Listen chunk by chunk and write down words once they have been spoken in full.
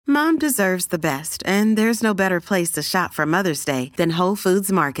Mom deserves the best, and there's no better place to shop for Mother's Day than Whole Foods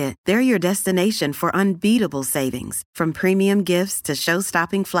Market. They're your destination for unbeatable savings, from premium gifts to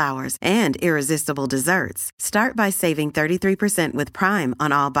show-stopping flowers and irresistible desserts. Start by saving 33% with Prime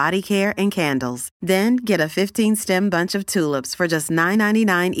on all body care and candles. Then get a 15-stem bunch of tulips for just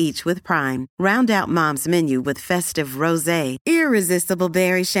 $9.99 each with Prime. Round out Mom's menu with festive rosé, irresistible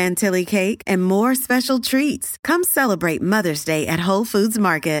berry chantilly cake, and more special treats. Come celebrate Mother's Day at Whole Foods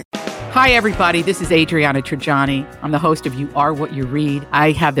Market. Hi, everybody. This is Adriana Trajani. I'm the host of You Are What You Read.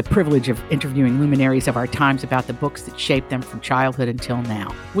 I have the privilege of interviewing luminaries of our times about the books that shaped them from childhood until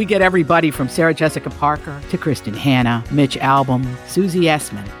now. We get everybody from Sarah Jessica Parker to Kristen Hanna, Mitch Albom, Susie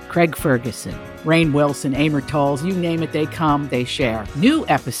Essman, Craig Ferguson, Rainn Wilson, Amor Tolls, you name it, they come, they share. New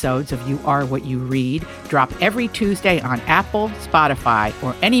episodes of You Are What You Read drop every Tuesday on Apple, Spotify,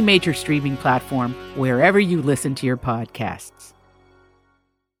 or any major streaming platform wherever you listen to your podcasts.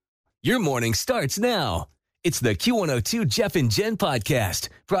 Your morning starts now. It's the Q102 Jeff and Jen podcast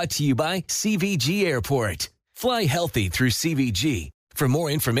brought to you by CVG Airport. Fly healthy through CVG. For more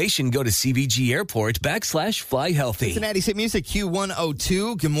information, go to CVG Airport /fly healthy. Cincinnati State Music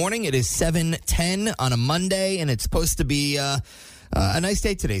Q102. Good morning. It is 7:10 on a Monday, and it's supposed to be a nice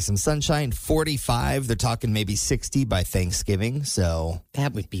day today. Some sunshine, 45. They're talking maybe 60 by Thanksgiving. So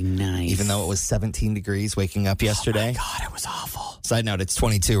that would be nice. Even though it was 17 degrees waking up yesterday. Oh, my God, it was awful. Side note, it's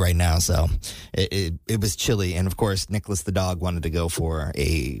 22 right now, so it was chilly. And, of course, Nicholas the dog wanted to go for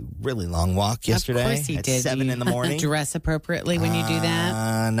a really long walk yesterday. Of course he at did. 7 in the morning. Dress appropriately when you do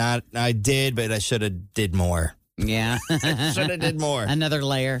that? I did, but I should have did more. Yeah. Should have did more. Another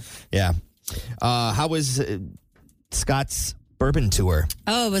layer. Yeah. How was Scott's bourbon tour?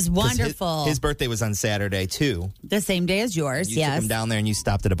 Oh, it was wonderful. His birthday was on Saturday, too. The same day as yours, You yes. took him down there and you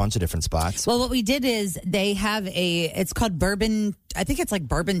stopped at a bunch of different spots. Well, what we did is they have it's called Bourbon, I think it's like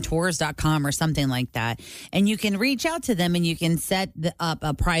bourbontours.com or something like that. And you can reach out to them and you can set up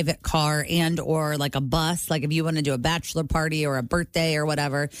a private car and or like a bus, like if you want to do a bachelor party or a birthday or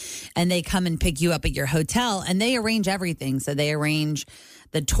whatever. And they come and pick you up at your hotel and they arrange everything. So they arrange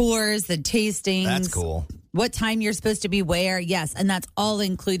the tours, the tastings. That's cool. What time you're supposed to be where. Yes. And that's all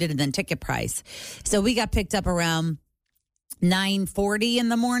included in the ticket price. So we got picked up around 9:40 in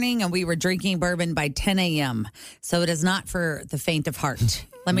the morning and we were drinking bourbon by 10 a.m. So it is not for the faint of heart.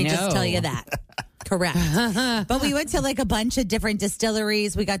 Let me just tell you that. Correct. But we went to like a bunch of different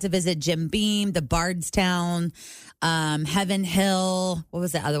distilleries. We got to visit Jim Beam, the Bardstown, Heaven Hill. What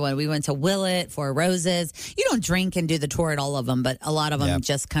was the other one? We went to Willett, Four Roses. You don't drink and do the tour at all of them, but a lot of them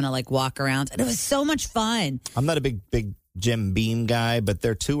just kind of like walk around. And it was so much fun. I'm not a big Jim Beam guy, but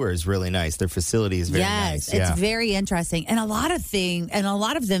their tour is really nice. Their facility is very nice. Yes, it's very interesting. And a lot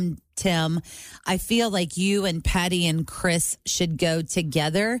of them, Tim, I feel like you and Patty and Chris should go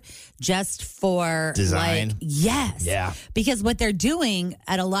together just for design. Like, yes. Yeah. Because what they're doing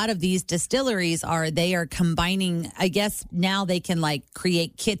at a lot of these distilleries they are combining, I guess now they can like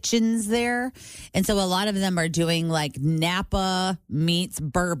create kitchens there. And so a lot of them are doing like Napa meets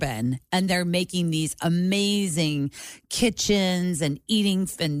bourbon and they're making these amazing kitchens and eating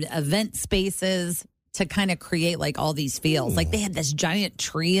and event spaces to kind of create like all these feels. Like they had this giant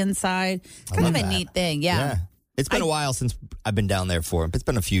tree inside. It's kind of a neat thing. Yeah. It's been a while since I've been down there for it. It's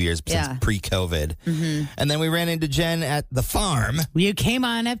been a few years since pre-COVID. Mm-hmm. And then we ran into Jen at the farm. You came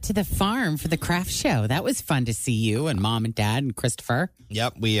on up to the farm for the craft show. That was fun to see you and Mom and Dad and Christopher.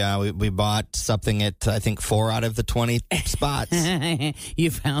 Yep. We bought something at, I think, 4 out of the 20 spots.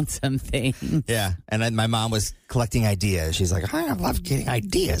 You found something. Yeah. And then my mom was collecting ideas. She's like, I love getting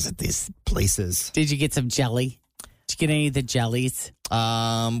ideas at these places. Did you get some jelly? Did you get any of the jellies?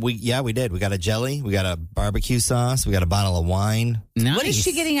 We did. We got a jelly. We got a barbecue sauce. We got a bottle of wine. Nice. What is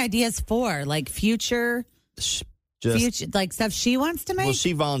she getting ideas for? Like future, like stuff she wants to make? Well,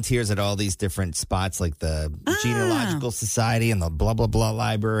 she volunteers at all these different spots, like the Genealogical Society and the blah, blah, blah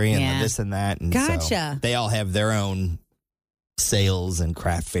library and the this and that. And gotcha. So they all have their own sales and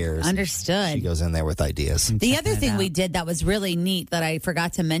craft fairs. Understood. She goes in there with ideas. The other thing we did that was really neat that I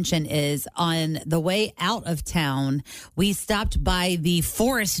forgot to mention is on the way out of town, we stopped by the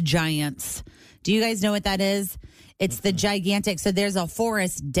Forest Giants. Do you guys know what that is? It's the gigantic, so there's a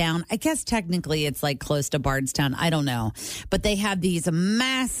forest down, I guess technically it's like close to Bardstown, I don't know. But they have these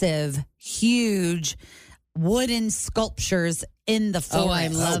massive, huge wooden sculptures in the forest. Oh, I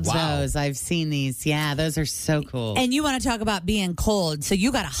love those. I've seen these. Yeah, those are so cool. And you want to talk about being cold. So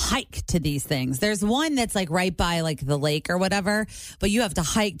you got to hike to these things. There's one that's like right by like the lake or whatever, but you have to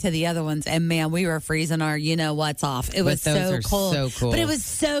hike to the other ones. And man, we were freezing our what's off. It was so cold. So cool. But it was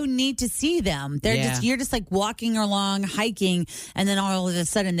so neat to see them. You're just like walking along, hiking, and then all of a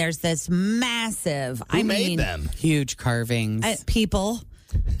sudden there's this massive, Who made them? Huge carvings. People.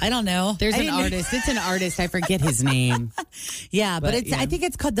 I don't know. There's an artist. It's an artist. I forget his name. Yeah, but I think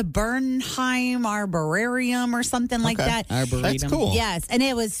it's called the Bernheim Arborarium or something like that. Arboretum. That's cool. Yes, and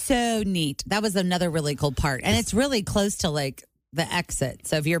it was so neat. That was another really cool part. And it's really close to like the exit.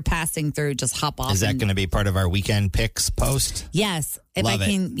 So if you're passing through, just hop off. Is that going to be part of our weekend picks post? Yes. If I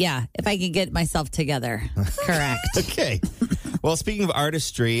can get myself together. Correct. Okay. Well, speaking of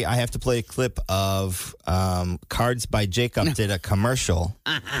artistry, I have to play a clip of Cards by Jacob did a commercial.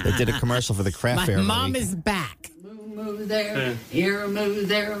 They did a commercial for the craft fair. My mom is back. Move there, here a move,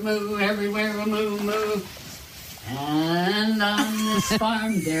 there a move, everywhere a move. And on this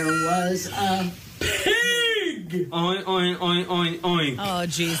farm there was a pig. Oink, oink, oink, oink, oink. Oh,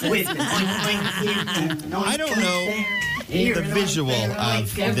 Jesus. I don't know the visual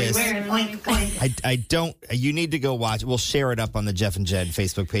of this. I don't. You need to go watch. We'll share it up on the Jeff and Jen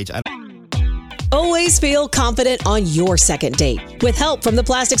Facebook page. Always feel confident on your second date. With help from the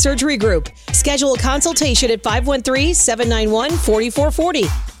Plastic Surgery Group. Schedule a consultation at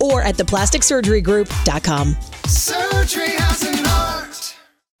 513-791-4440 or at theplasticsurgerygroup.com. Surgery has an art.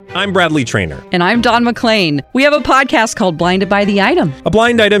 I'm Bradley Trainer. And I'm Don McClain. We have a podcast called Blinded by the Item. A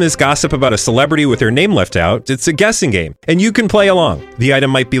blind item is gossip about a celebrity with their name left out. It's a guessing game, and you can play along. The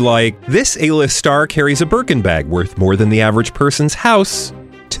item might be like, this A-list star carries a Birkin bag worth more than the average person's house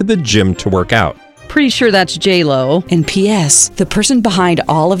to the gym to work out. Pretty sure that's J-Lo. And P.S. the person behind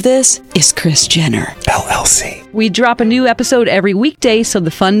all of this is Kris Jenner, LLC. We drop a new episode every weekday so the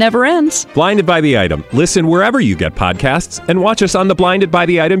fun never ends. Blinded by the Item. Listen wherever you get podcasts and watch us on the Blinded by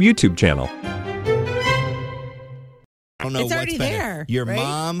the Item YouTube channel. I don't know It's already what's better. there, Your right?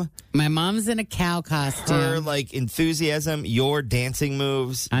 mom, My mom's in a cow costume. her like enthusiasm, your dancing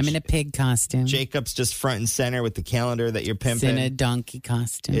moves. I'm in a pig costume. Jacob's just front and center with the calendar that you're It's in a pimping. donkey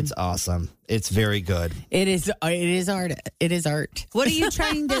costume. It's awesome. It's very good. It is art. It is art. What are you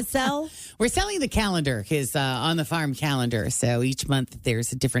trying to sell? We're selling the calendar, his on the farm calendar. So each month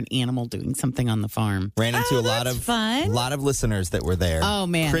there's a different animal doing something on the farm. Ran into a lot that's of fun. listeners that were there. Oh,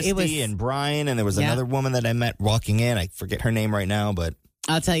 man, Christy it was- and Brian, and there was Yeah. another woman that I met walking in. I forget her name right now, but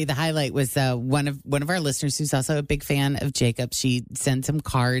I'll tell you, the highlight was one of our listeners who's also a big fan of Jacob. She sends him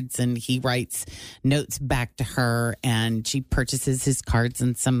cards and he writes notes back to her, and she purchases his cards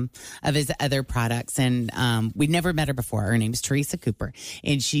and some of his other products. And we'd never met her before. Her name's Teresa Cooper,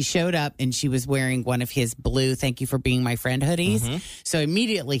 and she showed up and she was wearing one of his blue "Thank You for Being My Friend" hoodies. So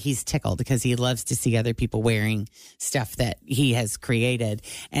immediately he's tickled because he loves to see other people wearing stuff that he has created.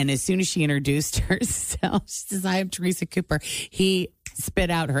 And as soon as she introduced herself, she says, "I am Teresa Cooper." He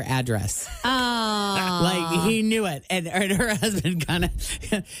spit out her address. Oh. Like he knew it. And her husband kind of,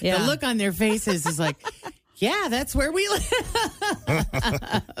 Yeah. the look on their faces is like, yeah, that's where we live.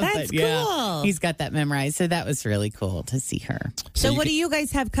 That's yeah, cool. he's got that memorized. So that was really cool to see her. So what do you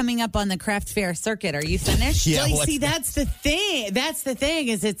guys have coming up on the craft fair circuit? Are you finished? Yeah, Well, what's see, that's the thing. That's the thing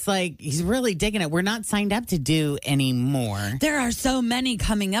is it's like he's really digging it. We're not signed up to do any more. There are so many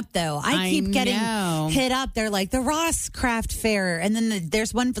coming up, though. I keep getting know. hit up. They're like the Ross Craft Fair, and then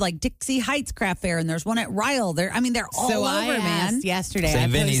there's one for like Dixie Heights Craft Fair, and there's one at Ryle. They're all So over, I man. asked yesterday. St. I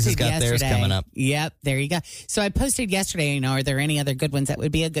Vinny's has posted got theirs yesterday. coming up. Yep, there you go. So I posted yesterday, are there any other good ones that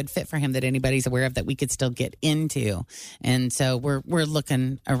would be a good fit for him that anybody's aware of that we could still get into? And so we're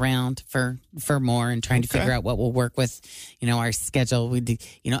looking around for more and trying to figure out what will work with, our schedule. We do,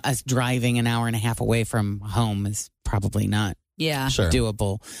 us driving an hour and a half away from home is probably not Yeah. sure.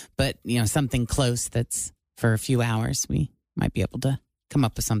 doable. But, something close that's for a few hours, we might be able to come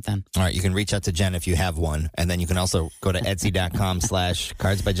up with something. All right, you can reach out to Jen if you have one. And then you can also go to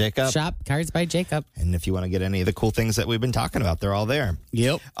Etsy.com/Cards by Jacob. Shop Cards by Jacob. And if you want to get any of the cool things that we've been talking about, they're all there.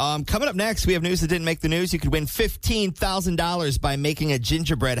 Yep. Coming up next, we have news that didn't make the news. You could win $15,000 by making a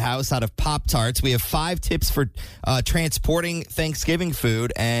gingerbread house out of Pop-Tarts. We have 5 tips for transporting Thanksgiving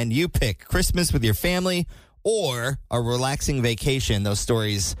food, and you pick Christmas with your family or a relaxing vacation. Those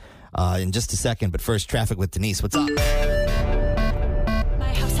stories in just a second. But first, traffic with Denise. What's up?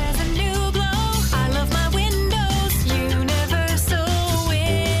 My house has a new glow. I love my windows. Universal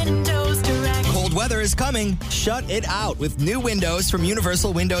Windows Direct. Cold weather is Winter's coming. Shut it out with new windows from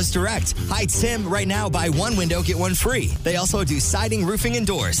Universal Windows Direct. Hi, Tim. Right now, buy one window, get one free. They also do siding, roofing, and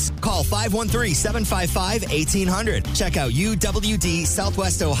doors. Call 513-755-1800. Check out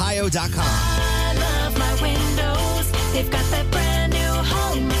uwdsouthwestohio.com. I love my windows. They've got that brand new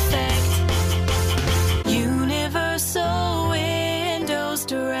home effect. Universal Windows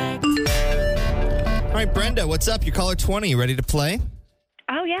Direct. All right, Brenda, what's up? You're caller 20. You ready to play?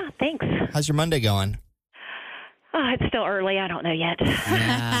 Oh, yeah, thanks. How's your Monday going? Oh, it's still early. I don't know yet.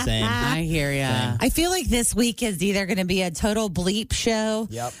 Yeah, Same. I hear ya. I feel like this week is either going to be a total bleep show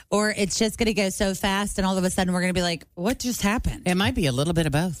or it's just going to go so fast and all of a sudden we're going to be like, what just happened? It might be a little bit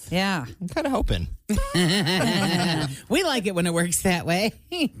of both. Yeah. I'm kind of hoping. We like it when it works that way,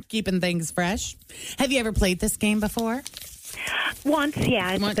 keeping things fresh. Have you ever played this game before? Once,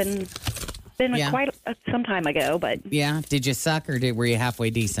 yeah. It's been Yeah. quite some time ago, but Yeah. Did you suck or were you halfway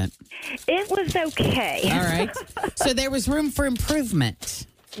decent? it was okay. All right. So there was room for improvement.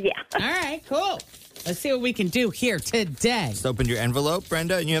 Yeah. All right, cool. Let's see what we can do here today. Just open your envelope,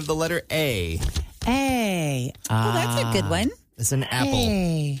 Brenda, and you have the letter A. A. Oh, that's a good one. It's an apple.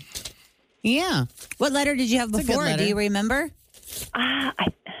 A. Yeah. What letter did you have That's a good before? Do letter. you remember? I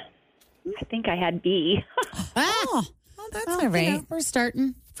think I had B. Oh, that's all right. You know, we're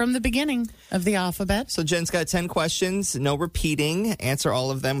starting from the beginning of the alphabet. So Jen's got 10 questions, no repeating. Answer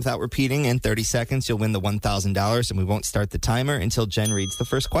all of them without repeating. In 30 seconds, you'll win the $1,000, and we won't start the timer until Jen reads the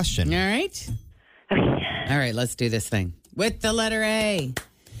first question. All right. All right, let's do this thing. With the letter A,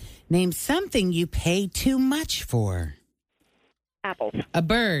 name something you pay too much for. Apples. A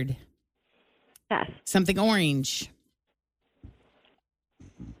bird. Pass. Something orange.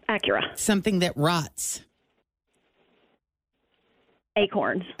 Acura. Something that rots.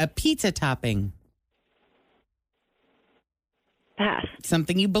 Acorns. A pizza topping. Pass.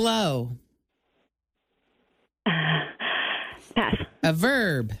 Something you blow. Pass. A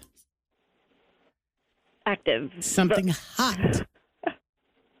verb. Active. Something hot.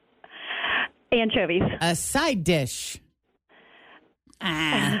 Anchovies. A side dish. So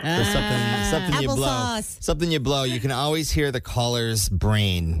something you blow. Applesauce. Something you blow. You can always hear the caller's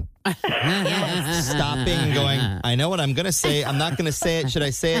brain stopping and going, I know what I'm going to say. I'm not going to say it. Should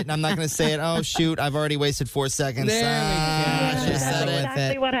I say it? And I'm not going to say it. Oh, shoot. I've already wasted 4 seconds. There we go. I should have That's said it.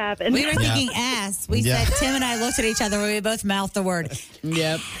 exactly what happened. We were thinking ass. We Yeah. said, Tim and I looked at each other. We both mouthed the word.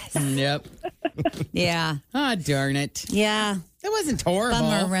 Yep. Yep. Yeah. Ah, darn it. Yeah. It wasn't horrible.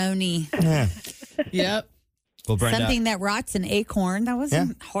 Bummeroni. Yep. Well, Brenda, Something that rots an acorn. That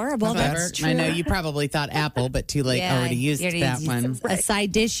wasn't horrible. Clever. That's true. I know you probably thought apple, but too late. Yeah, Already used you already that used one. A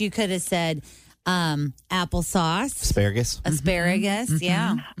side dish, you could have said applesauce, asparagus. asparagus.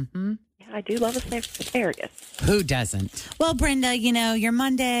 Yeah. Yeah, I do love asparagus. Who doesn't? Well, Brenda, you know, your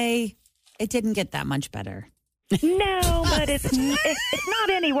Monday, it didn't get that much better. No, but it's not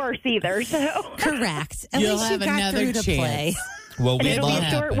any worse either. So Correct. At You'll least you have got another through to chance. play. Well, and we it'll be a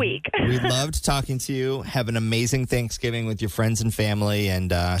short loved, week. we loved talking to you. Have an amazing Thanksgiving with your friends and family,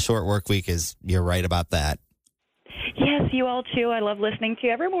 and short work week is, you're right about that. Yes, you all too. I love listening to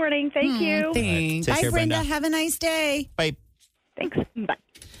you every morning. Thank you. Thanks. Take Bye, care, Brenda. Brenda. Have a nice day. Bye. Thanks. Bye.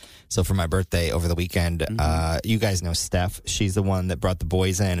 So for my birthday over the weekend, you guys know Steph. She's the one that brought the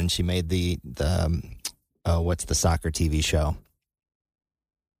boys in, and she made the what's the soccer TV show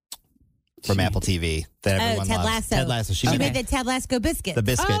from Apple TV that everyone Ted loves. Lasso. Ted Lasso. She She made made the Ted Lasso biscuits. the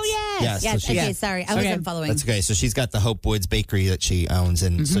biscuits. Oh, yes. Yes. So she- okay, sorry. I wasn't following. That's okay. So she's got the Hope Woods Bakery that she owns,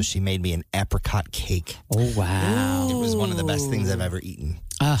 and so she made me an apricot cake. Oh, wow. It was one of the best things I've ever eaten.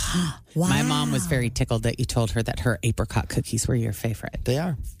 My mom was very tickled that you told her that her apricot cookies were your favorite. They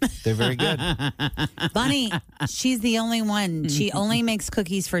are. They're very good. Bonnie, she's the only one. She only makes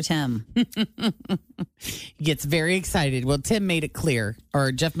cookies for Tim. He gets very excited. Well, Tim made it clear,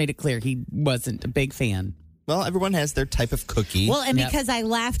 or Jeff made it clear, he wasn't a big fan. Well, everyone has their type of cookie. Well, and Yep. because I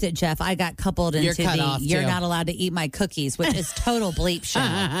laughed at Jeff, I got coupled You're into cut the off, you're too. not allowed to eat my cookies, which is total bleep show.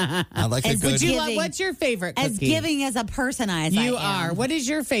 I like a As good. would you- Giving- What's your favorite cookie? As giving as a person as I You am. are. What is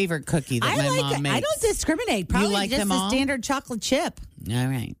your favorite cookie that my mom makes? I don't discriminate. Probably like just them the all? standard chocolate chip. All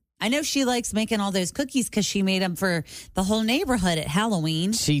right. I know she likes making all those cookies because she made them for the whole neighborhood at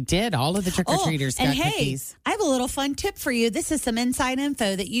Halloween. She did. All of the trick-or-treaters got and hey, cookies. I have a little fun tip for you. This is some inside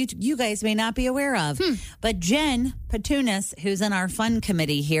info that you guys may not be aware of. But Jen Petunas, who's in our fun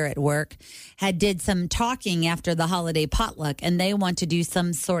committee here at work, did some talking after the holiday potluck, and they want to do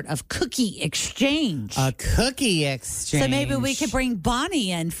some sort of cookie exchange. A cookie exchange. So maybe we could bring Bonnie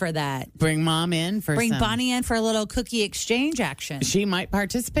in for that. Bring Mom in for Bring some. Bonnie in for a little cookie exchange action. She might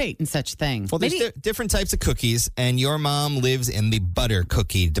participate. participate in such a thing. Well, there's different types of cookies, and your mom lives in the butter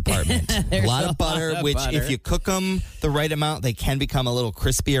cookie department. A lot of butter, which if you cook them the right amount, they can become a little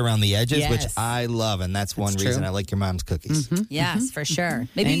crispy around the edges, which I love, and that's one reason I like your mom's cookies. Yes, for sure.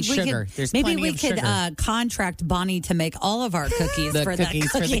 And sugar. There's maybe plenty we of could sugar. Contract Bonnie to make all of our cookies the for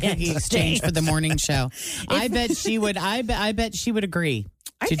cookies that for the cookie exchange for the morning show. I bet she would. I bet she would agree.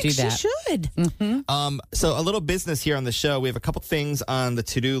 I to think do that. she should. So a little business here on the show. We have a couple things on the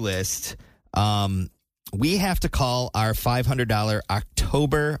to-do list. We have to call our $500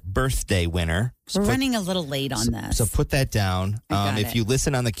 October birthday winner. We're running a little late on this. So put that down. I got If it. you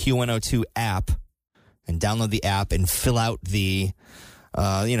listen on the Q102 app and download the app and fill out the,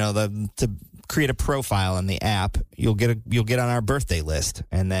 to create a profile in the app, you'll get on our birthday list,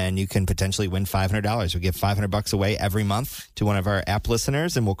 and then you can potentially win $500. We give $500 away every month to one of our app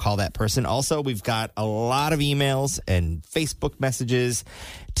listeners, and we'll call that person. Also, we've got a lot of emails and Facebook messages.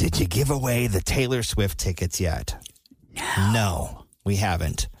 Did you give away the Taylor Swift tickets yet? No, we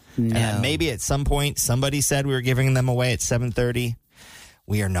haven't. No. And maybe at some point somebody said we were giving them away at 7:30.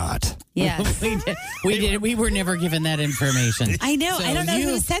 We are not. Yes. We did. We were never given that information. I know. So I don't know you-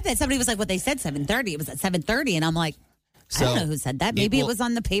 who said that. Somebody was like, "Well, they said 7:30. It was at 7:30," and I'm like, I don't know who said that. Maybe it was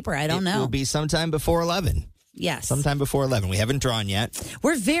on the paper. I don't It know. will be sometime before 11. Yes. Sometime before 11. We haven't drawn yet.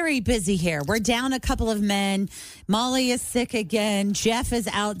 We're very busy here. We're down a couple of men. Molly is sick again. Jeff is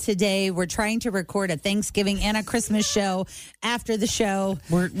out today. We're trying to record a Thanksgiving and a Christmas show after the show.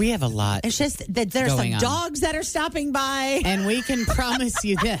 We have a lot. It's just that there's some going on. dogs that are stopping by. And we can promise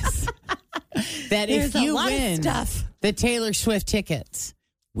you this: that There's if you a lot win of stuff. the Taylor Swift tickets,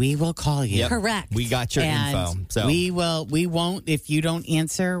 we will call you. Yep. Correct. We got your And info. So we won't, if you don't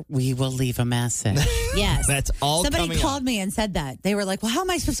answer, we will leave a message. Yes. That's all Somebody coming called up. me and said that. They were like, well, how am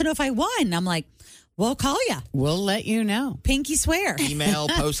I supposed to know if I won? And I'm like, we'll call you. We'll let you know. Pinky swear. email,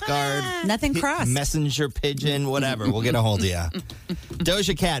 postcard, Nothing crossed. messenger pigeon, whatever. We'll get a hold of you.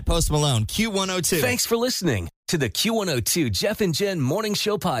 Doja Cat, Post Malone, Q102. Thanks for listening to the Q102 Jeff and Jen Morning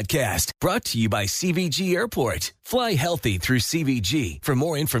Show podcast, brought to you by CVG Airport. Fly healthy through CVG. For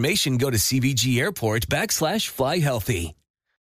more information, go to CVG Airport /fly healthy.